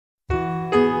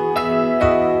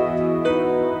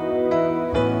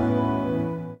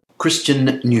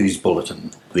Christian News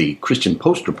Bulletin. The Christian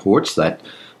Post reports that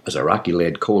as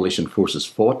Iraqi-led coalition forces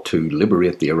fought to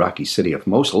liberate the Iraqi city of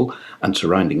Mosul and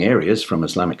surrounding areas from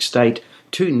Islamic State,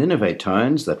 two Nineveh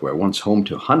towns that were once home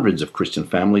to hundreds of Christian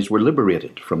families were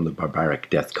liberated from the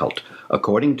barbaric death cult,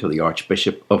 according to the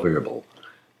Archbishop of Erbil.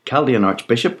 Chaldean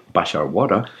Archbishop Bashar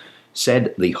Wada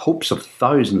said the hopes of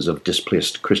thousands of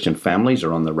displaced Christian families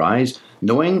are on the rise,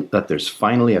 knowing that there's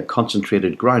finally a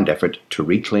concentrated ground effort to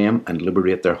reclaim and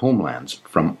liberate their homelands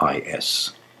from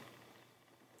IS.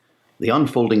 The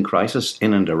unfolding crisis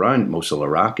in and around Mosul,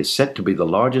 Iraq is set to be the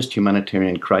largest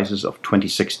humanitarian crisis of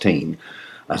 2016,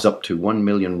 as up to 1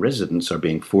 million residents are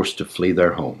being forced to flee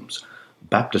their homes.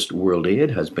 Baptist World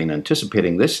Aid has been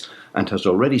anticipating this and has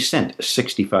already sent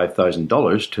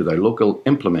 $65,000 to their local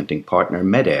implementing partner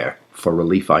Medair for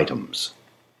relief items.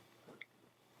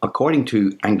 According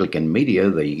to Anglican media,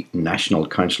 the National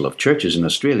Council of Churches in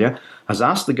Australia has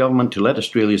asked the government to let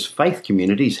Australia's faith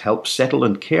communities help settle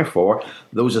and care for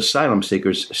those asylum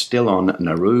seekers still on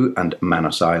Nauru and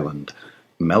Manus Island.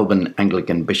 Melbourne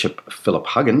Anglican Bishop Philip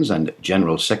Huggins and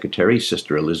General Secretary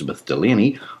Sister Elizabeth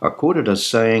Delaney are quoted as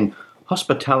saying,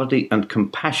 "Hospitality and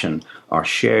compassion are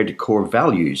shared core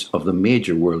values of the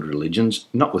major world religions,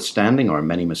 notwithstanding our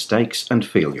many mistakes and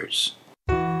failures."